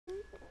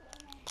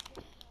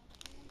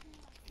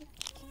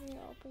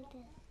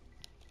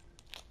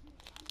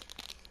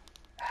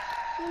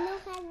You know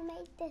how to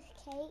make this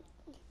cake?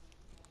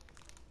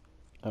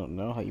 I don't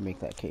know how you make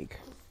that cake.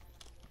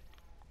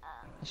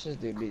 Let's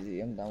just do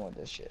BZ. I'm done with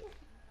this shit.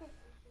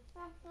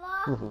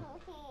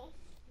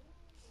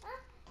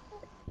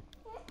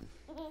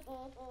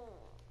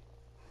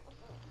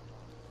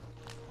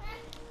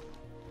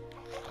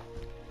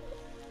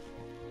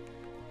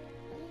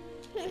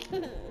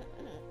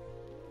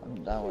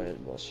 I'm done with this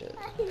bullshit.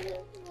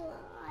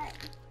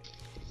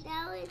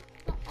 That was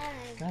fun.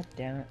 God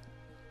damn it.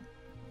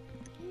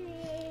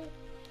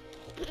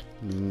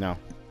 No.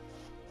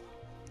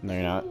 No,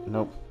 you're not.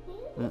 Nope.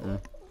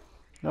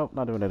 Nope,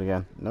 not doing it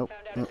again. Nope.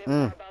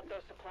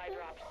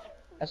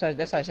 That's why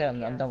I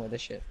said I'm done with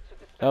this shit.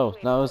 Oh,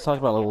 no, I was talking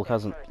about my little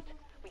cousin.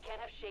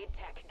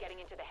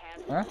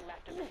 Huh?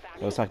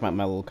 I was talking about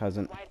my little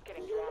cousin.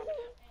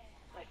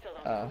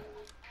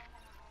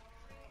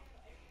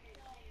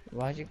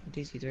 Why'd you put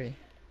DC3?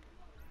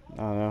 I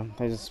don't know.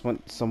 I just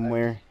went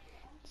somewhere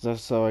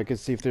just so I could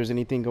see if there's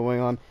anything going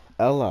on.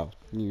 Ella,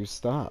 you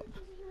stop.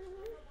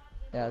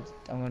 Yeah,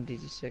 I'm on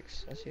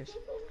DC6. That's yours.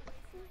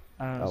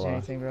 I don't see Ella,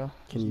 anything, bro.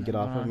 can you get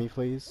off of me,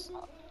 please?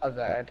 I'll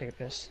take a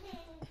piss.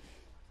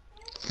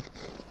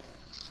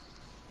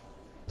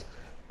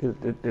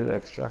 There's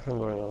extraction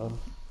going on.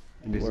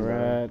 We're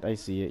at... I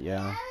see it,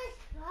 yeah.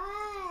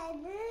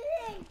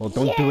 Well,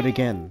 don't do it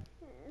again.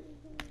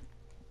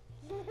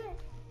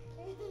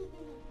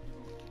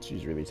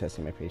 She's really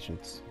testing my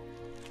patience.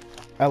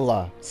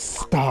 Ella,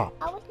 stop!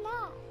 I was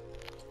not.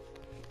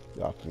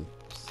 Off me.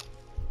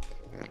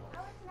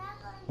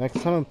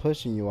 Next time I'm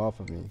pushing you off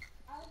of me.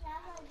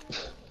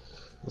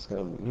 What's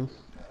gonna mean?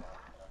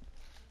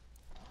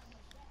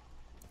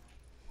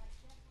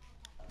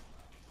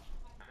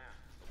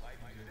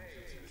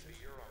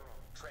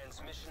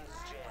 Transmissions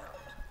jammed.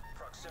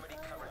 Proximity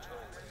coverage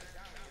over.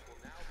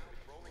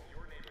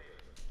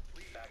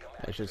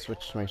 I should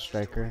switch to my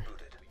striker.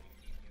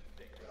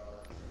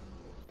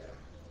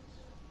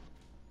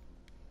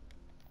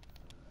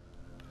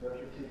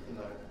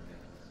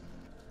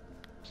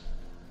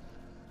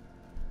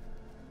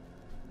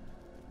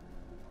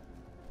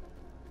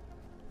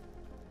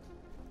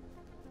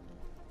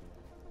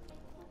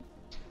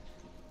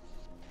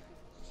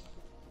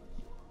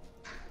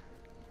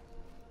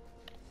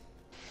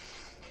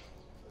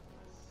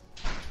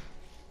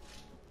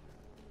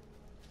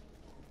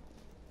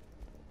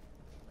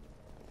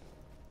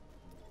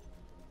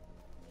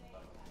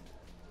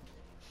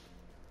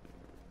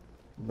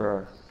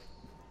 Bruh.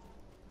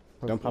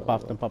 Don't pop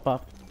off, don't pop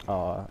off.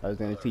 Aw, I was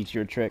gonna teach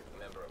you a trick.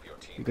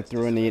 You could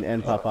throw a nade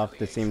and pop off at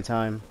the same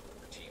time.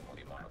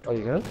 Oh,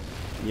 you good?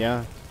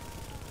 Yeah.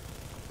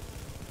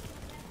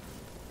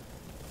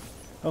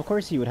 Of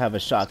course you would have a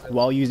shock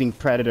while using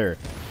Predator.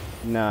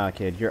 Nah,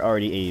 kid, you're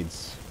already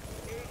AIDS.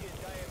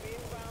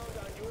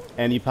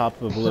 And you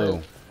pop a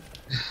blue.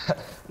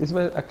 This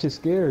man's actually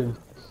scared.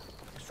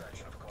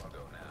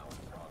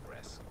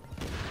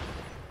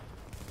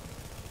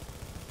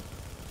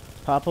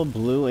 Pop a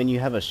blue and you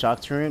have a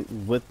shock turret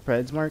with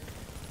Pred's mark.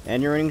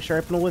 And you're running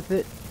Sharpnel with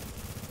it.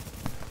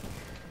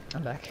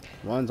 I'm back.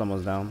 One's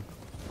almost down.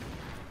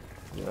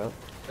 Yeah.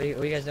 What are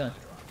you guys doing?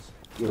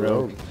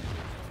 Rogue.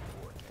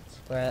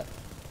 Where at?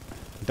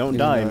 Don't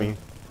die, me.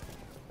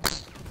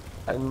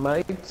 I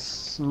might,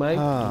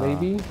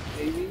 maybe.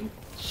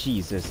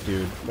 Jesus,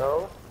 dude.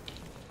 No?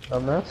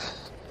 I'm not?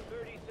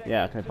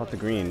 Yeah, can I pop the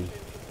green?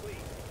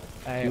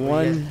 Alright,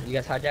 One. you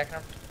guys hijacking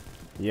them?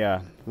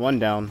 Yeah, one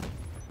down.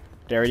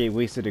 They already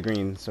wasted a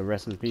green, so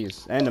rest in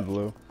peace. And a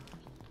blue.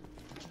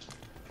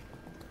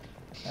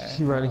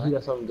 He ran, he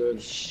got something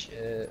good.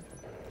 Shit.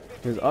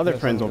 There's other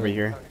friends over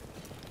here.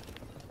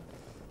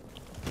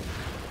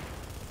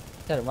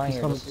 That mine He's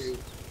here. coming to you.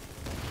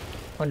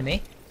 One to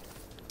me?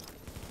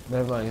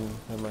 Never mind,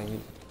 never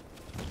mind.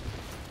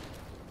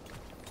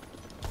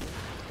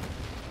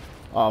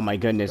 Oh my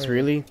goodness, Where?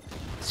 really?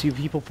 2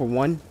 people for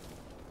 1?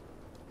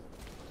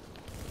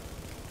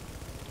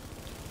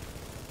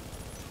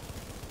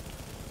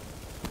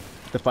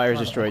 The fire's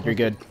destroyed, you're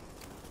good.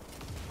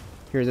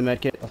 Here's a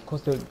medkit. Of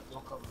course they'll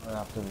come right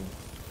after me.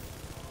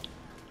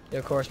 Yo,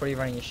 of course, what are you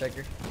running, your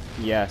striker?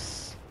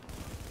 Yes.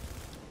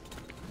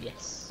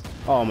 Yes.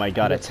 Oh my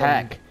god, That's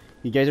attack!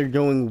 You guys are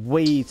going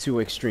way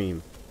too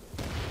extreme.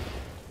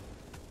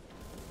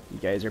 You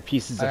guys are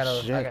pieces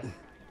of shit.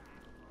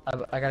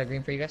 I got a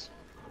green for you guys.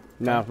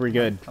 Nah, we're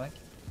good. I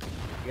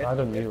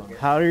don't need one.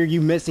 How are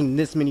you missing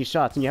this many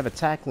shots and you have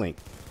attack link?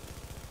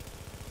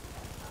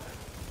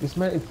 This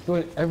man is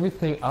throwing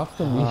everything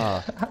after me.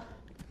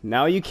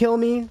 Now you kill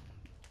me?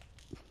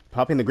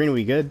 Popping the green will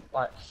be good.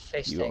 What?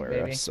 Face You tank, are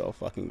baby. so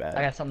fucking I bad.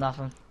 got something off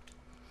him.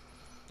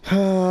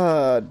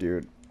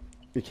 Dude.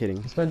 You're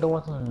kidding. This man don't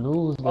want to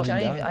lose. Oh, when shit,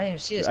 he I dies. didn't even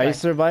see this I guy.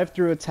 survived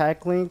through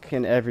attack link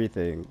and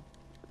everything.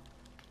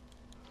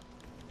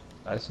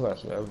 I swear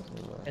everything, man.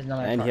 There's no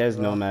And he has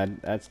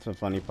Nomad. That's the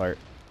funny part.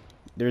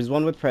 There's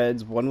one with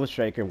Preds, one with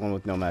Striker, one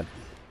with Nomad.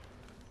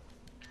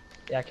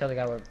 Yeah, I killed the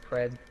guy with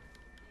Pred.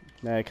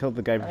 Nah, I killed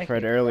the guy with I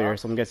Pred can earlier, drop.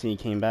 so I'm guessing he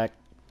came back.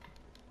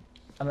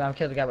 I'm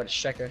killing the guy with a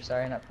striker.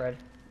 Sorry, not Fred.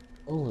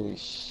 Holy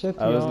shit,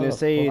 I was y'all. gonna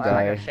say Oh, I got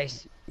die.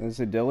 face. This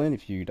is Dylan.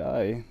 If you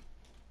die,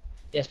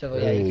 Yes, people.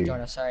 Yeah, you can Hey. join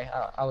us. Sorry,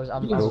 I was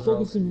You guys rogue.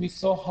 focusing me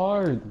so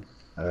hard.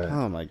 Alright,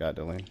 oh my god,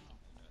 Dylan.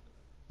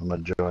 I'm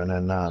gonna join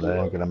in now. They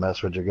ain't gonna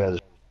mess with your guys'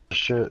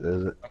 shit,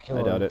 is it?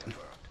 I doubt it.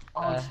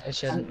 It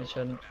shouldn't. It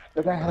shouldn't.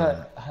 The guy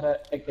had a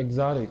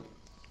exotic.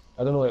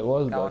 I don't know what it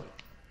was, Go but on.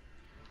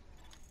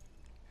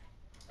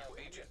 New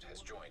agent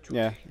has joined your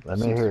Yeah. Let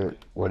me hear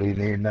it. What do you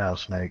need now,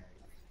 Snake?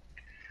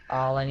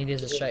 All I need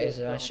is a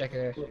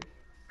striker.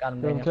 Got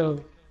him, kill him, Daniel. kill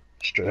him.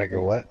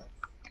 Striker what?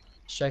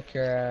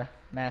 Striker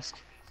mask.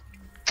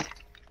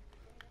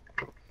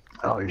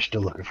 Oh, you're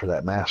still looking for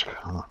that mask,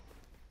 huh?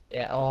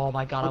 Yeah. Oh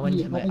my god, I went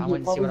to see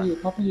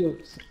what. Papa you.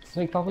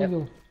 Snake, Papa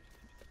you.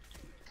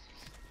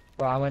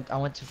 Bro, I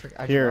went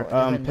to. Here,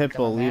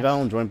 Pitbull, leave out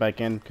and join back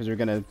in because we're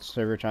gonna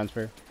server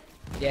transfer.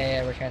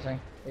 Yeah, we're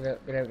transferring. Get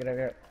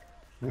out.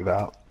 Move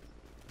out.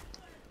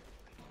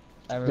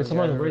 There's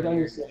someone right down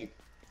your Snake.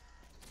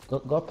 Go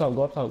up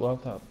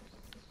top.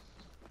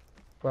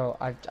 Bro,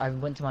 I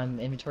went to my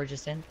inventory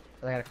just in.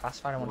 Cause I got a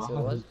classified. I want to see what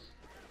it was.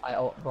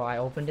 I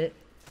opened it.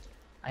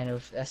 I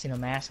know I seen a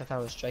mask. I thought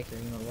it was striker.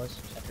 You know what it was?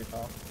 I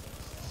recall.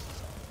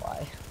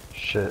 Why?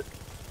 Shit.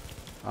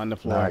 On the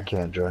Now floor. I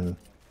can't join.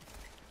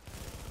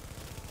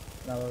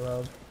 Another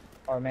rogue.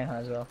 Or a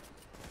manhunt as well.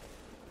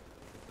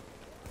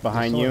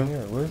 Behind There's you, someone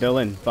here. Where's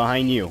Dylan.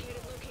 Behind you.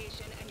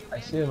 I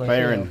see him.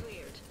 Byron.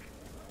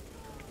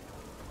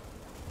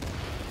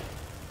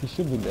 He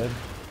should be dead.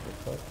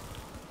 What the fuck?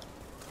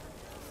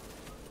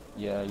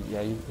 Yeah,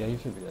 you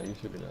should be dead. You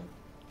should be dead.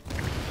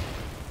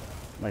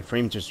 My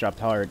frame just dropped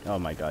hard. Oh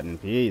my god, in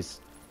peace.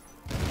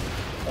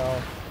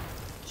 So,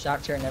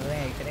 shock turret and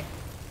everything. Are you kidding?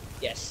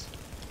 Yes.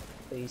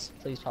 Please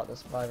pop the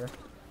survivor.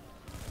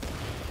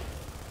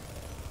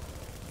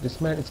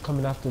 This man is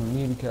coming after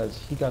me because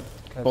he got.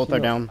 Both are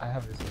down. I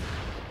have this.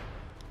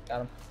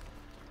 Got him.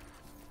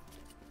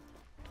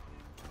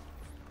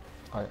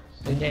 Alright.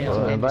 Daniel,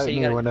 Well, so invite you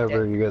me got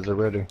whenever you guys are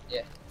ready.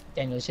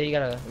 Daniel, you say you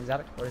got a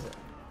exotic? What is it?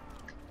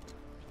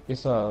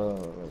 It's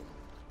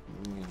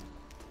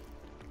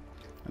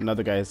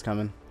Another guy is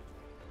coming.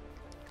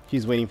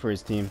 He's waiting for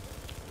his team.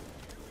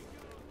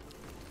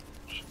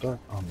 Stuck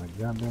on the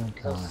goddamn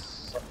counter.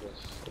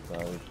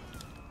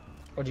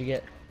 What'd you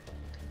get?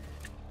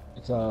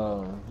 It's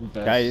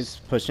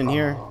Guys, push in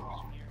here.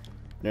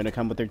 They're gonna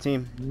come with their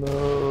team.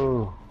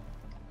 No.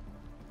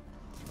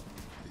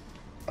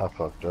 I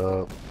fucked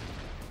up.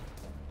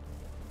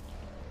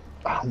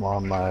 I'm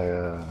on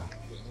my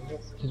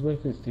He's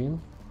waiting for his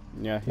team.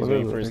 Yeah, he's What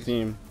waiting is for it? his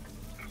team.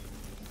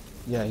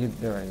 Yeah, he's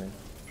there right now.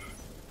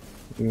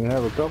 You can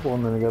have a couple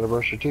and then you gotta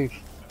brush your teeth.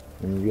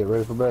 And you get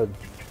ready for bed.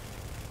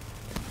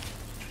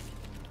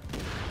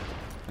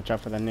 Watch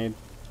out for that nade.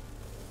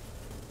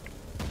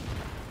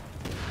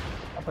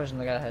 I'm pushing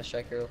the guy that has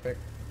striker real quick.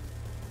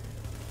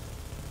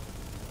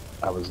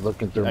 I was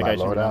looking through That my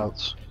guy should be down.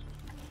 loadouts.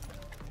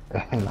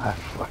 And I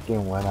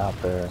fucking went out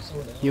there.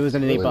 He was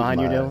in the nade Delete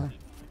behind you, my- Dylan.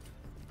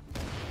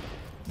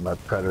 My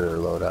Predator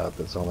loadout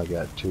that's only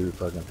got 2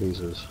 fucking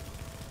pieces.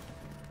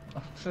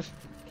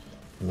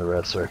 And the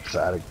rest are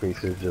exotic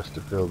pieces just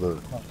to fill the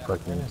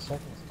fucking 10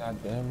 seconds, god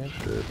damn it.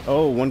 shit.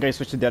 Oh, one guy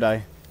switched to Deadeye.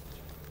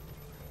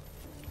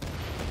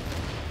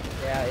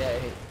 Yeah.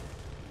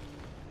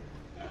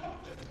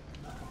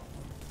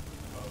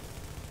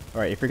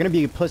 Alright, if you're gonna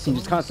be a pussy,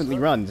 just constantly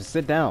run. Just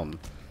sit down.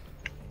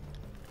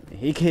 I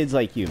hate kids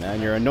like you,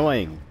 man. You're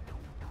annoying.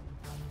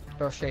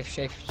 Bro, strafe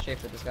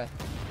with this guy.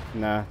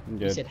 Nah, I'm He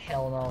good. said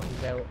hell no,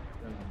 he's out.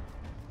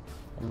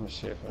 I'm a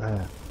shit.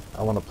 Man,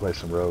 I want to play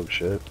some rogue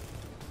shit.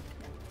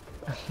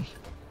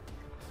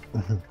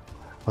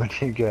 When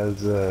do you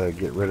guys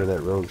get rid of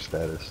that rogue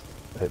status?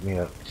 Hit me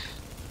up.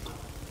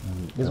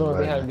 There's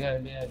one Invite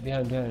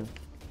behind.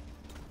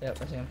 Yep,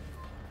 I see him.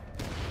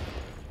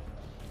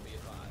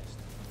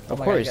 Of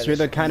my God, course, guys, you're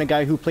the this- kind of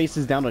guy who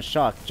places down a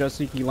shock just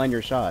so you can land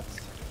your shots.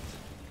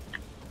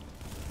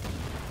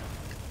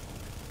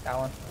 Got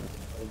one.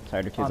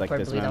 Tired of kids On like per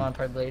this, bleed, I'm man. on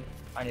per bleed.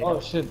 I need Oh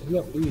help. shit, he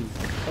got bleed.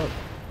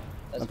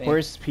 That's Of me.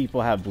 course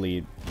people have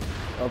bleed.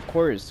 Of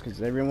course,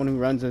 because everyone who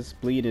runs this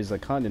bleed is a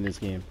cunt in this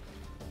game.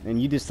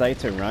 And you decide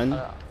to run?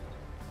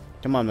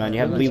 Come on, man, you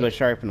have I'm bleed gonna with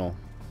Sharpenal.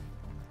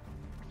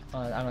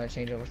 I'm gonna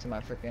change over to my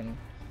freaking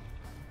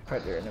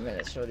Predator in a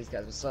minute. Show these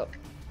guys what's up.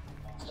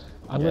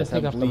 I'm You gonna guys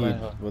take have off the bleed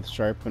manhunt. with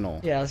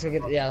Sharpenal. Yeah, let's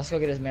go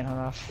get his manhunt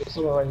off. There's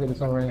someone right here, there's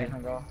someone right here.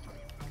 Manhunt go.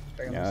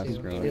 Bring him, Yeah, let's that's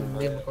see. really-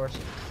 Leave him, of course.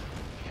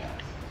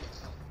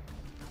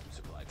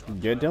 You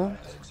good, Dylan?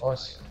 Oh,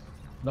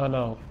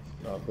 no,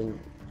 but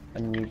I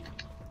need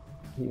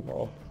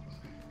people.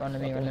 Run to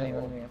me,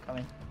 I'm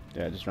coming.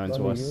 Yeah, just run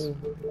to us.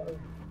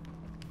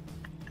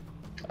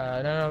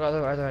 No, go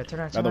other way. Turn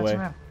around. Other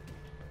way.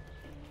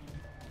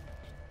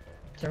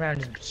 Turn around,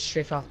 just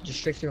straight off, just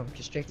straight through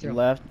him,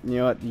 Left, you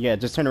know what? Yeah,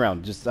 just turn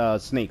around. Just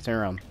snake, turn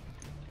around.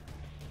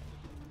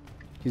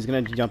 He's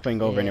gonna jump and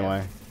go over Yeah.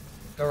 anyway.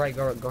 Go right.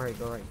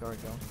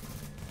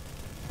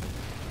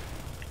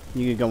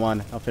 You can go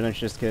on. I'll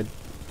finish this kid.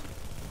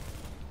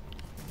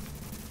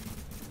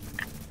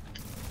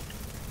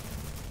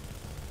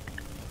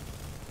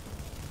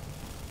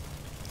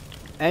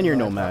 And you're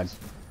No, nomad.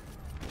 props.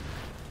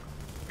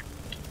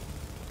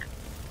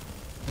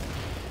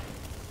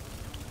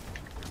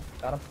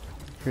 Got him.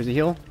 Here's a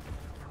heal.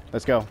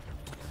 Let's go.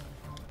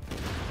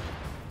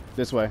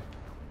 This way.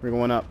 We're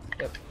going up.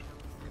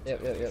 Yep.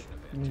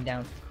 You mean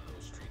down.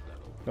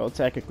 Well,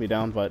 technically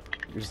down, but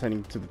you're just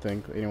heading to the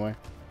thing anyway.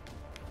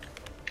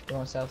 We're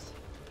going south.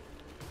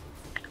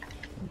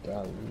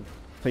 God,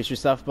 Place your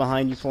stuff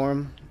behind you for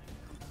him.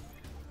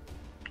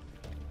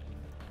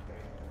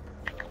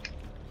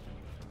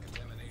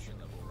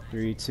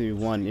 Three, two,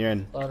 one. You're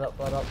in. Load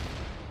up.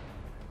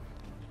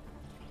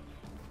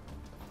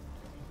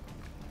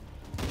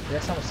 Is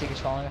that someone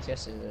secret's following us?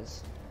 Yes, it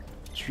is.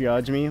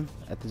 Triage me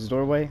at this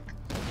doorway.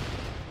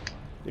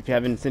 If you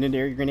have an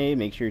incendiary grenade,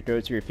 make sure you throw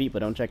it to your feet, but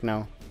don't check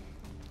now.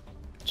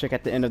 Check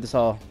at the end of this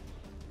hall.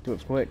 Do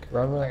it quick. I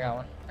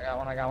got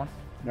one.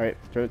 Alright,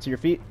 throw it to your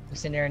feet.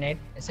 Incendiary nade.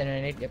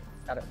 Yep,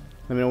 got it.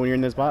 Let me know when you're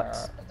in this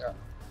box. There.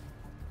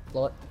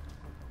 Blow it.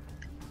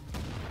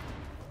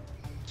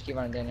 Just keep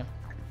running, Daniel.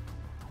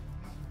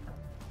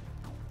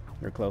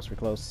 We're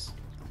close.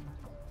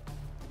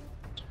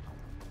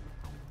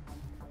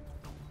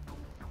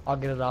 I'll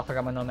get it off. I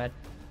got my nomad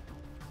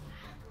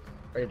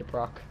ready to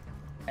proc,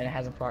 and it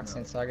hasn't proc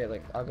since. So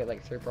I'll get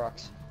like 3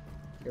 procs,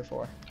 3 or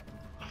 4.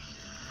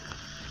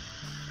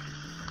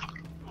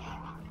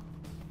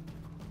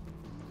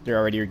 They're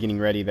already getting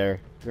ready there.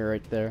 They're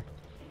right there.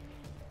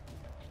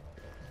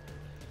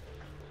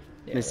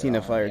 Yeah, I seen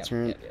a fire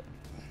turret.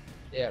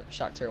 Yeah,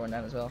 shock turret went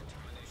down as well.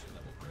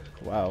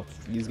 Wow,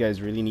 these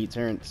guys really need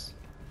turrets.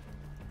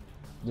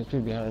 there's 2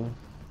 behind.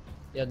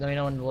 Yeah, let me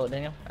know when to blow it,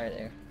 Daniel. Alright,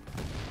 there.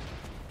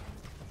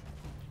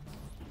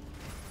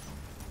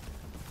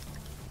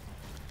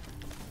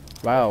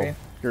 Wow, Okay.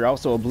 you're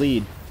also a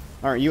bleed.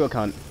 Aren't you a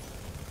cunt?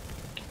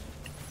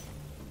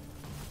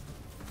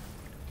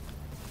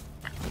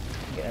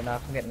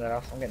 I'm getting it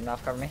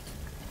off. Cover me.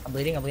 I'm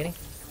bleeding. Yeah,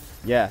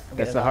 I'm that's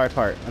getting the it hard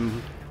part.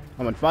 I'm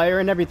on fire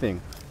and everything.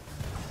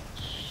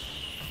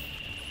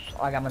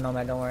 Oh, I got my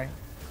nomad. Don't worry.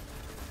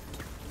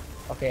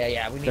 Okay,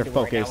 yeah, we need They're to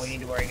worry now. focused. We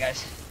need to worry,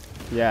 guys.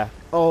 Yeah.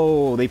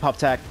 Oh, they pop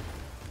tack.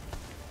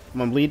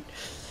 I'm on bleed.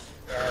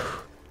 Yeah,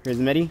 Here's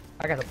the midi.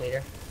 I got the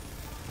bleeder.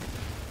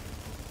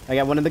 I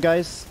got one of the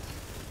guys.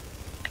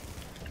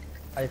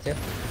 I did too.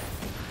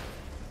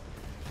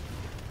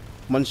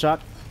 One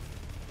shot.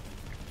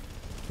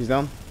 He's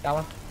down. Got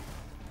one.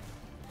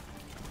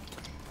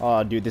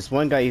 Oh, dude, this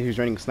one guy who's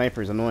running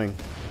sniper is annoying.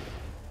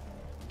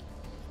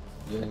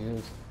 Yeah, he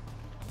is.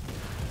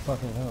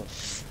 Fucking hell.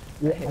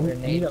 I hit I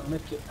grenade. need that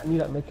medkit. I need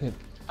that medkit.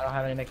 I don't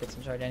have any medkits.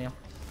 I'm sorry, Daniel.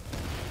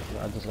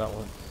 I just got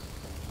one.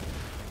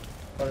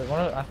 But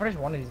I thought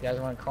one of these guys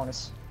went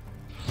Cronus.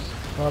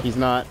 He's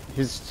not.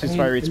 His need-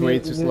 fire rate's I way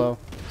need- too I need- slow.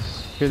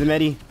 Here's the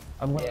medi.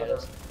 I'm Yeah, gonna. it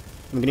is.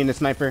 I'm getting the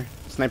sniper.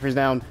 Sniper's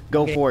down.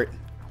 Go Okay. for it.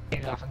 I'm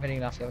getting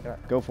enough. Look at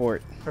that. Go for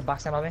it. Put a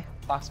box down by me.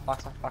 Box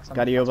on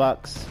Got me. EO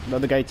box. The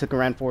other guy took a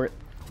ran for it.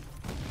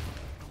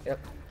 Yep.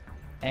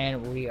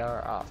 And we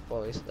are off,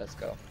 boys. Let's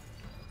go.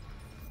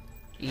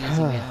 Easy,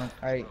 man.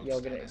 Alright, yo,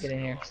 get in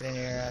here. Get in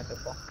here,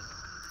 football.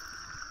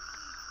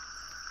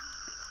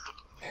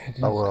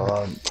 Oh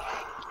well,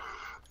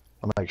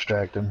 I'm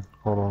extracting.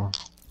 Hold on.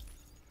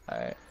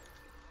 Alright.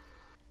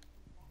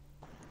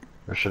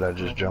 Or should I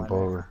just jump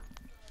over?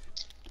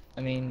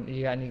 I mean,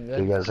 you got any Do good?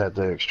 you guys have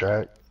to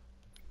extract?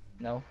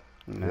 No.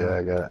 No. Yeah,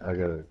 I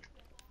got a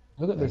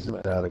Look at this man.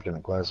 exotic and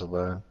a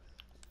classified.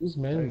 This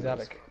No man.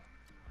 exotic.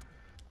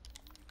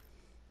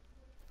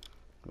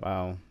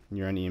 Wow,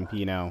 you're an EMP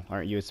now.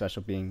 Aren't you a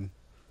special being?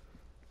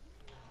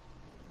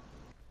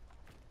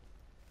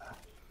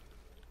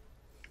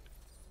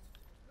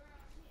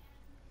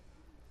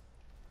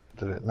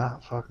 Did it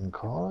not fucking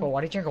call Bro, it?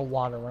 why do you drink a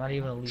water? We're not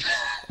even elite.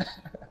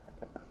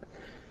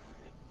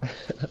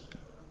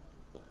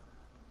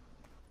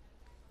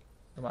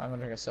 Come on, I'm gonna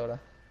drink a soda.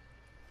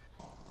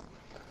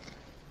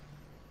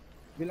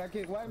 Be like,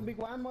 hey, one big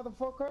one,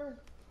 motherfucker.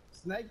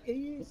 Snake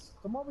East,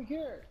 come over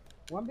here.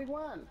 One big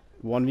one.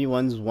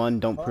 1v1's one,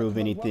 don't prove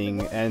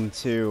anything, and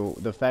two,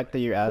 the fact that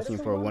you're asking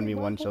for a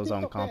 1v1 shows how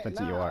incompetent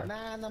you are.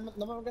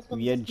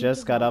 We had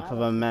just got off of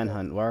a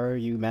manhunt. Why are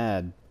you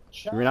mad?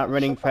 We're not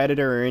running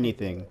Predator or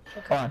anything.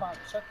 Come on.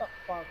 Shut the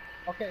fuck.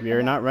 Okay, We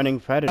are not running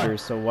Predator,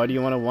 so why do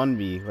you want a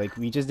 1v? Like,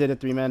 we just did a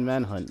 3-man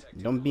manhunt.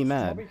 Don't be Come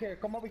mad. over here,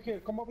 come over here,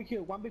 come over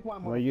here. One big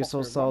one. Why are you so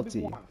motherfucker. One big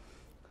salty? one.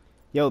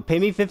 Yo, pay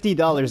me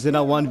 $50 and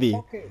I'll 1v.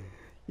 Okay.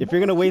 If you're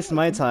gonna waste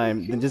my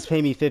time, then just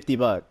pay me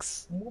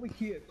 $50.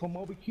 Come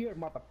over here,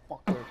 motherfucker.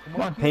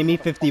 Come over Pay here, me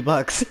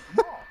motherfucker. $50.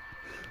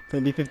 Pay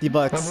me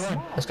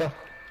 $50. Let's go.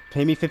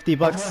 Pay me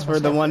 $50 for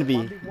the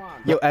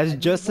 1v. Yo, as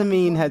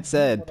Josamine had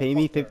said, pay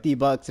me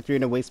 $50 if you're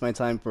gonna waste my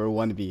time for a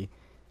 1v.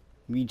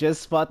 We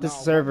just fought this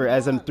server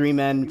as a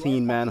 3-man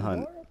team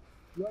manhunt.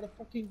 You are the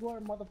fucking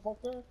guard,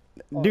 motherfucker.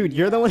 Dude,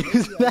 you're the one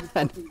who's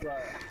mad.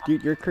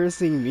 Dude, you're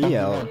cursing me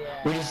out.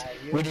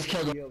 We just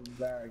killed you.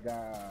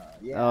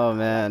 Oh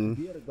man.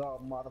 You're the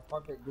god,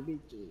 motherfucker. Delete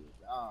you.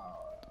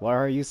 Why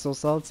are you so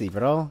salty,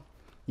 bro?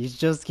 It's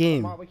just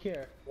game. Come over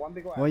here. One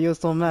big one. Why are you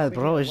so mad,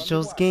 bro? It's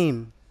just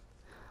game.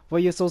 Why are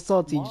you so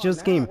salty? Come on Just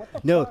now, game. what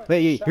the No, fuck?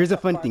 wait, Shut here's the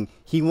the fun fuck thing.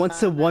 He wants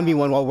to up 1v1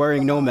 now. while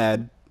wearing Come on.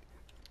 Nomad.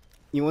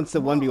 He wants to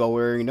Come 1v on. while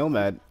wearing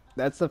Nomad.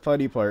 That's the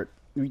funny part.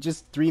 We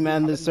just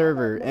 3-man the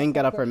server and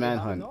got off our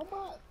manhunt.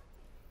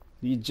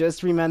 You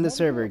just 3-man the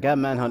server, got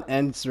manhunt,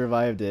 and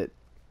survived it.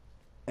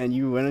 And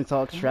you went and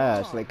talk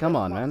trash. Like, come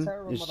on, man.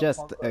 It's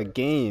just a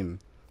game.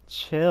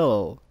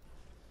 Chill.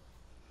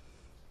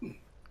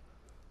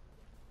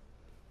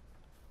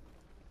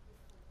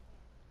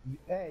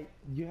 Hey,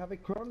 you have a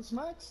Cronus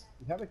Max?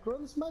 You have a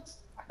Cronus Max?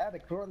 I have a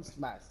Cronus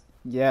Max.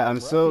 Yeah, I'm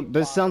so.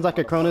 This sounds like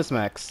a Cronus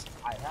Max.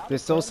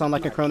 This so sound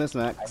like a Cronus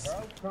Max. I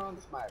have a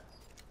Cronus Max.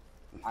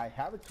 I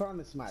have a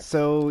Cronus Max.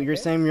 So you're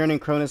saying you're running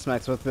Cronus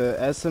Max with the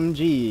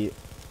SMG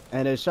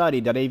and a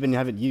shotty that I even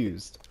haven't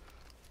used.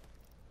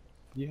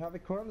 You have a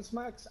Cronus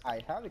Max?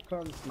 I have a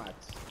Cronus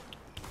Max.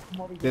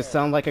 Come over This here.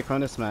 sounds like a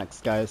Cronus Max,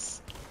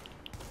 guys.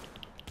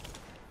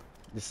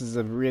 This is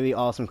a really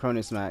awesome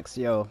Cronus Max,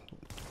 yo.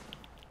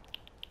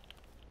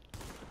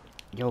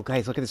 Yo,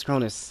 guys, look at this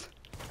Cronus.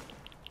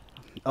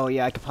 Oh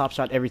yeah, I can pop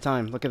shot every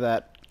time. Look at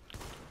that.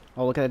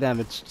 Oh, look at the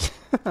damage.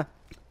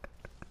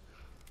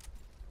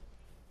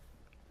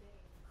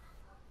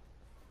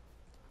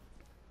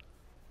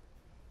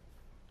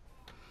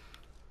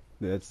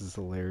 This is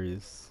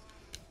hilarious.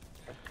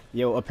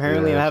 Yo,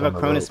 apparently Yeah, I have a it's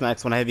on the Cronus road.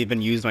 Max when I haven't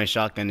even used my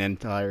shotgun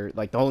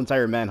the whole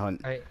entire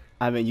manhunt. Right.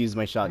 I haven't used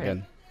my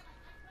shotgun.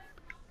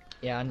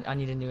 Yeah, I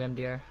need a new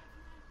MDR.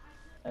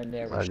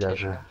 MDR I rush got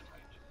tape. you.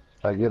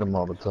 I get them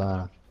all the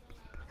time.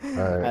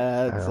 Alright,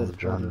 That's I'm just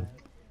joining.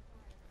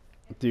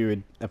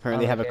 Dude,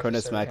 apparently I have a okay,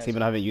 Cronus so Max has- even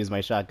though I haven't used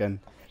my shotgun.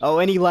 Oh,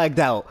 and he lagged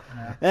out.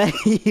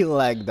 He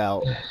lagged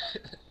out.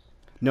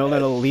 No,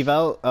 leave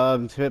out.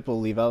 Trip will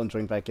leave out and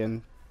join back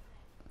in.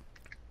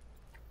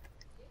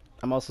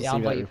 I'm also Yeah, I'll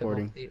saving that invite you,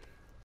 recording. Pitbull.